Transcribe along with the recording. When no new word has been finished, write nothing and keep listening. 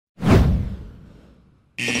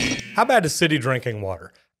How bad is city drinking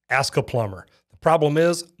water? Ask a plumber. The problem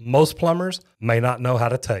is most plumbers may not know how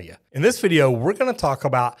to tell you. In this video, we're going to talk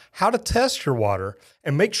about how to test your water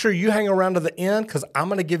and make sure you hang around to the end because I'm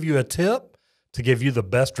going to give you a tip to give you the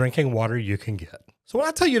best drinking water you can get. So when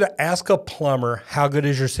I tell you to ask a plumber how good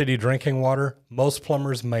is your city drinking water, most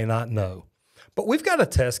plumbers may not know. But we've got a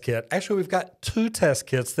test kit. Actually, we've got two test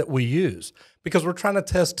kits that we use because we're trying to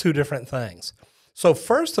test two different things. So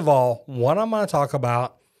first of all, what I'm going to talk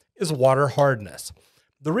about is water hardness.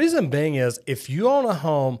 The reason being is if you own a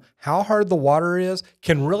home, how hard the water is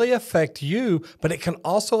can really affect you, but it can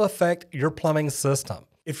also affect your plumbing system.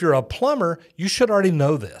 If you're a plumber, you should already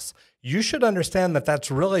know this. You should understand that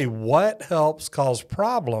that's really what helps cause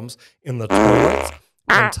problems in the toilets,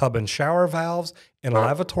 in tub and shower valves, in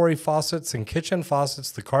lavatory faucets and kitchen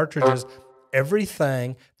faucets, the cartridges,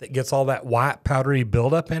 everything that gets all that white powdery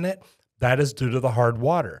buildup in it. That is due to the hard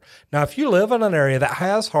water. Now, if you live in an area that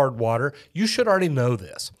has hard water, you should already know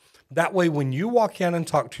this. That way, when you walk in and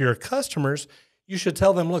talk to your customers, you should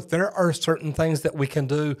tell them, look, there are certain things that we can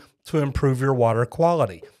do to improve your water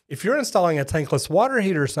quality. If you're installing a tankless water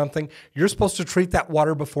heater or something, you're supposed to treat that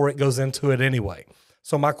water before it goes into it anyway.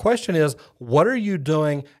 So my question is, what are you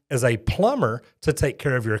doing as a plumber to take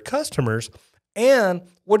care of your customers? And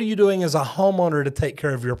what are you doing as a homeowner to take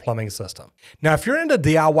care of your plumbing system? Now, if you're into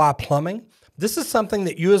DIY plumbing, this is something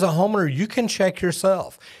that you as a homeowner, you can check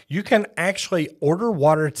yourself. You can actually order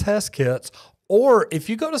water test kits, or if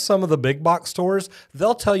you go to some of the big box stores,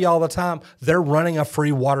 they'll tell you all the time they're running a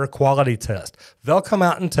free water quality test. They'll come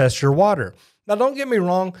out and test your water. Now, don't get me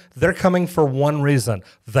wrong, they're coming for one reason.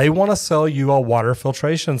 They want to sell you a water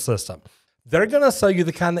filtration system. They're going to sell you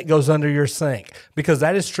the kind that goes under your sink because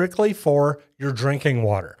that is strictly for your drinking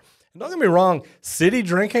water. And don't get me wrong, city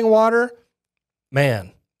drinking water,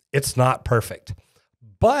 man, it's not perfect.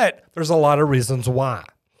 But there's a lot of reasons why.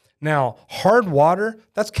 Now, hard water,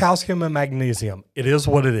 that's calcium and magnesium. It is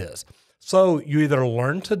what it is. So you either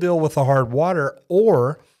learn to deal with the hard water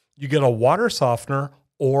or you get a water softener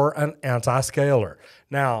or an anti-scaler.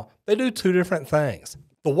 Now, they do two different things.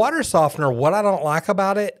 The water softener, what I don't like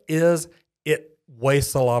about it is it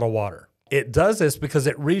wastes a lot of water. It does this because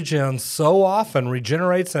it regens so often,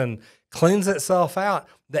 regenerates and cleans itself out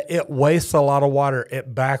that it wastes a lot of water.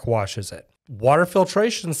 It backwashes it. Water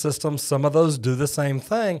filtration systems, some of those do the same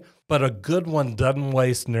thing, but a good one doesn't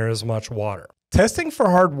waste near as much water. Testing for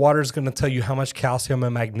hard water is going to tell you how much calcium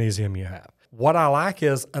and magnesium you have. What I like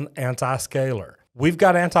is an anti-scaler. We've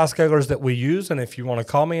got anti-scalers that we use, and if you want to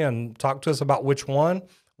call me and talk to us about which one,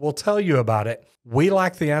 we'll tell you about it. We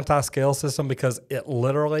like the anti-scale system because it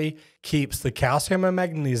literally keeps the calcium and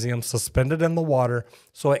magnesium suspended in the water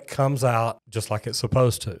so it comes out just like it's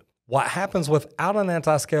supposed to. What happens without an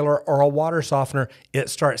anti-scaler or a water softener, it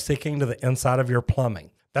starts sticking to the inside of your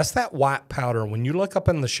plumbing. That's that white powder. When you look up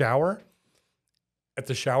in the shower, at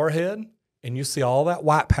the shower head, and you see all that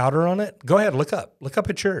white powder on it, go ahead, look up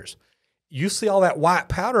at yours. You see all that white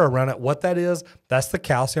powder around it, what that is, that's the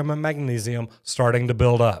calcium and magnesium starting to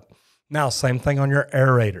build up. Now, same thing on your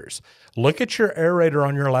aerators. Look at your aerator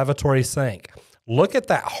on your lavatory sink. Look at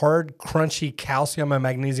that hard, crunchy calcium and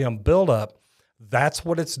magnesium buildup. That's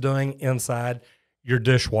what it's doing inside your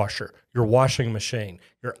dishwasher, your washing machine,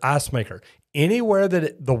 your ice maker. Anywhere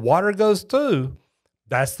that the water goes through,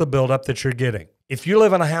 that's the buildup that you're getting. If you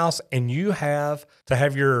live in a house and you have to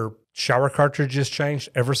have your shower cartridges changed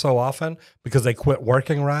ever so often because they quit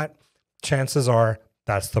working right, chances are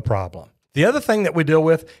that's the problem. The other thing that we deal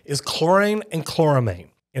with is chlorine and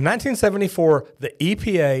chloramine. In 1974, the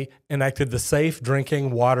EPA enacted the Safe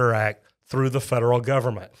Drinking Water Act through the federal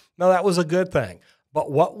government. Now, that was a good thing. But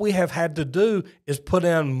what we have had to do is put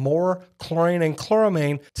in more chlorine and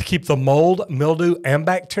chloramine to keep the mold, mildew, and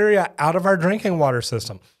bacteria out of our drinking water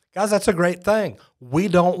system. Guys, that's a great thing. We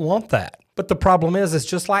don't want that. But the problem is, it's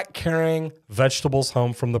just like carrying vegetables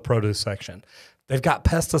home from the produce section. They've got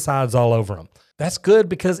pesticides all over them. That's good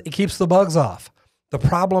because it keeps the bugs off. The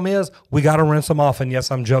problem is we got to rinse them off. And yes,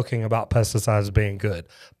 I'm joking about pesticides being good,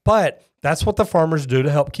 but that's what the farmers do to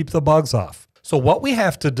help keep the bugs off. So what we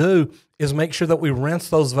have to do is make sure that we rinse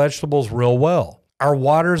those vegetables real well. Our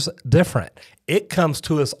water's different. It comes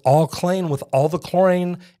to us all clean with all the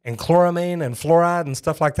chlorine and chloramine and fluoride and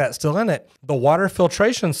stuff like that still in it. The water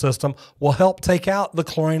filtration system will help take out the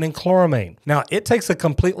chlorine and chloramine. Now, it takes a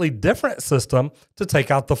completely different system to take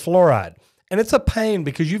out the fluoride. And it's a pain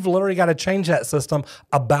because you've literally got to change that system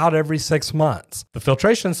about every 6 months. The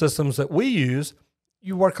filtration systems that we use,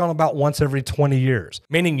 you work on about once every 20 years,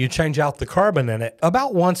 meaning you change out the carbon in it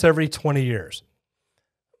about once every 20 years.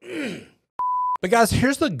 But guys,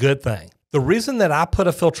 here's the good thing. The reason that I put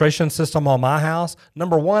a filtration system on my house,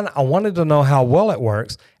 number one, I wanted to know how well it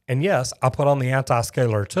works. And yes, I put on the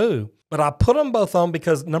anti-scalar too. But I put them both on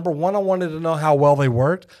because number one, I wanted to know how well they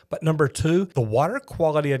worked. But number two, the water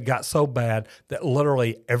quality had got so bad that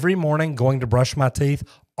literally every morning going to brush my teeth,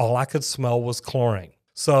 all I could smell was chlorine.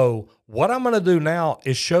 So what I'm going to do now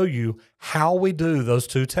is show you how we do those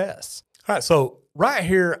two tests. All right, so right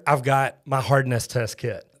here, I've got my Hardness Test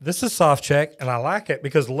Kit. This is soft check, and I like it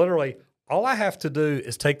because literally all I have to do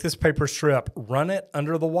is take this paper strip, run it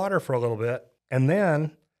under the water for a little bit, and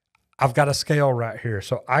then I've got a scale right here.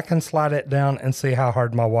 So I can slide it down and see how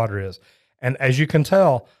hard my water is. And as you can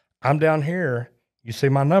tell, I'm down here. You see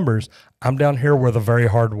my numbers. I'm down here where the very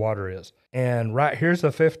hard water is. And right here's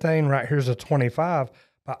a 15, right here's a 25.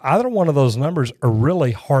 But either one of those numbers are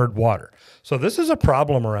really hard water. So this is a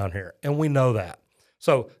problem around here, and we know that.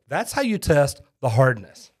 So that's how you test the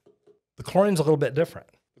hardness. The chlorine's a little bit different.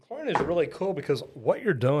 The chlorine is really cool because what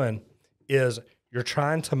you're doing is you're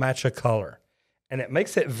trying to match a color. And it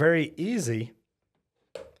makes it very easy.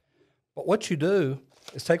 But what you do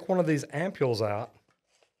is take one of these ampules out.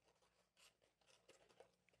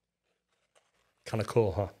 Kind of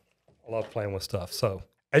cool, huh? I love playing with stuff. So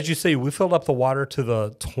as you see, we filled up the water to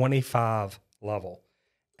the 25 level.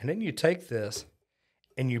 And then you take this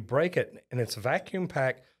and you break it, and it's vacuum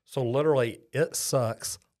packed. So literally it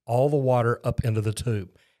sucks all the water up into the tube,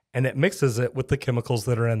 and it mixes it with the chemicals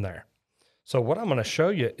that are in there. So what I'm going to show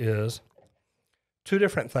you is two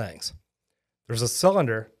different things. There's a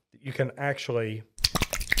cylinder that you can actually,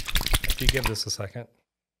 if you give this a second,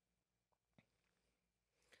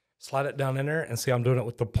 slide it down in there and see I'm doing it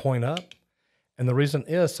with the point up. And the reason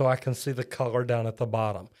is so I can see the color down at the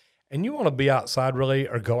bottom. And you want to be outside really,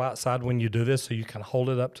 or go outside when you do this so you can hold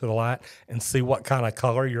it up to the light and see what kind of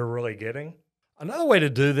color you're really getting. Another way to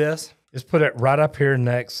do this is put it right up here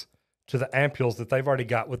next to the ampules that they've already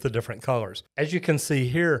got with the different colors. As you can see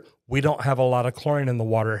here, we don't have a lot of chlorine in the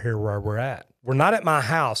water here where we're at. We're not at my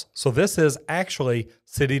house, so this is actually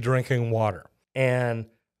city drinking water and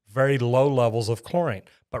very low levels of chlorine.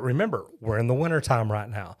 But remember, we're in the wintertime right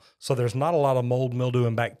now, so there's not a lot of mold, mildew,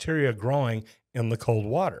 and bacteria growing in the cold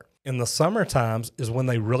water. In the summer times is when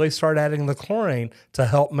they really start adding the chlorine to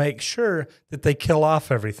help make sure that they kill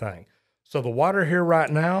off everything. So the water here right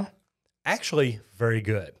now, actually very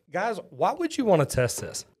good. Guys, why would you want to test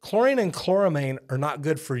this? Chlorine and chloramine are not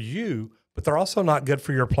good for you, but they're also not good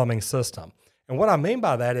for your plumbing system. And what I mean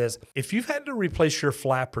by that is if you've had to replace your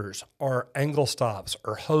flappers or angle stops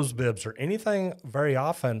or hose bibs or anything very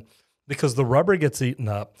often because the rubber gets eaten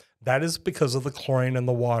up, that is because of the chlorine in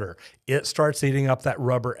the water. It starts eating up that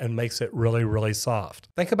rubber and makes it really, really soft.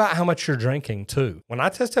 Think about how much you're drinking too. When I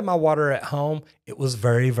tested my water at home, it was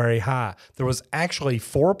very, very high. There was actually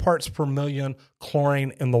 4 parts per million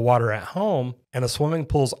chlorine in the water at home, and a swimming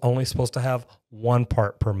pool's only supposed to have 1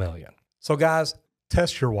 part per million. So guys,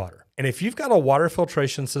 test your water. And if you've got a water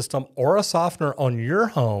filtration system or a softener on your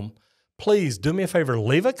home, please do me a favor,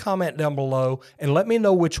 leave a comment down below and let me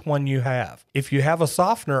know which one you have. If you have a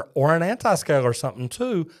softener or an anti-scale or something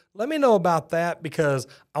too, let me know about that because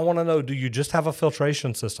I want to know, do you just have a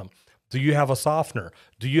filtration system? Do you have a softener?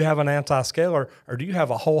 Do you have an anti-scaler, or do you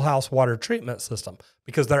have a whole house water treatment system?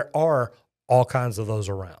 Because there are all kinds of those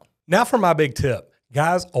around. Now for my big tip.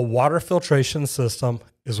 Guys, a water filtration system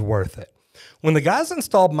is worth it. When the guys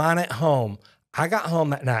installed mine at home, I got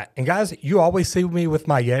home that night. And guys, you always see me with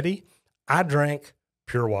my Yeti. I drink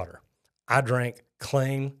pure water. I drink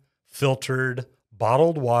clean, filtered,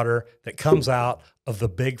 bottled water that comes out of the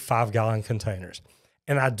big 5-gallon containers.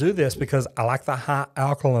 And I do this because I like the high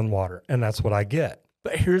alkaline water, and that's what I get.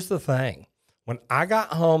 But here's the thing. When I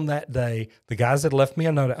got home that day, the guys had left me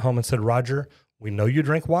a note at home and said, Roger, we know you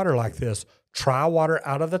drink water like this. Try water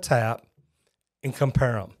out of the tap and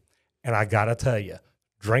compare them. And I got to tell you,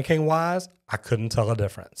 drinking wise, I couldn't tell a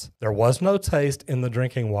difference. There was no taste in the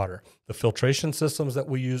drinking water. The filtration systems that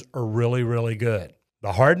we use are really, really good.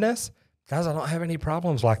 The hardness, guys, I don't have any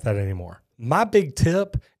problems like that anymore. My big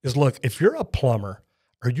tip is, look, if you're a plumber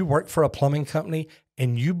or you work for a plumbing company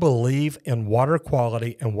and you believe in water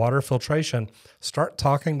quality and water filtration, start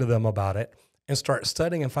talking to them about it and start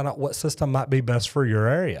studying and find out what system might be best for your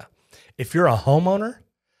area. If you're a homeowner,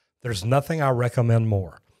 there's nothing I recommend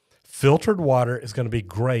more. Filtered water is going to be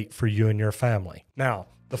great for you and your family. Now,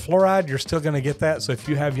 the fluoride, you're still going to get that. So if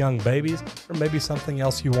you have young babies, or maybe something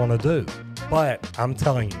else you want to do. But I'm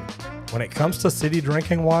telling you, when it comes to city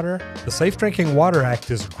drinking water, the Safe Drinking Water Act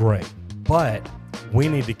is great. But we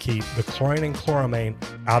need to keep the chlorine and chloramine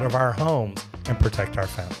out of our homes and protect our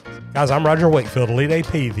families. Guys, I'm Roger Wakefield, Elite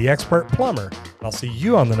AP, the expert plumber. And I'll see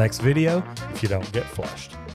you on the next video if you don't get flushed.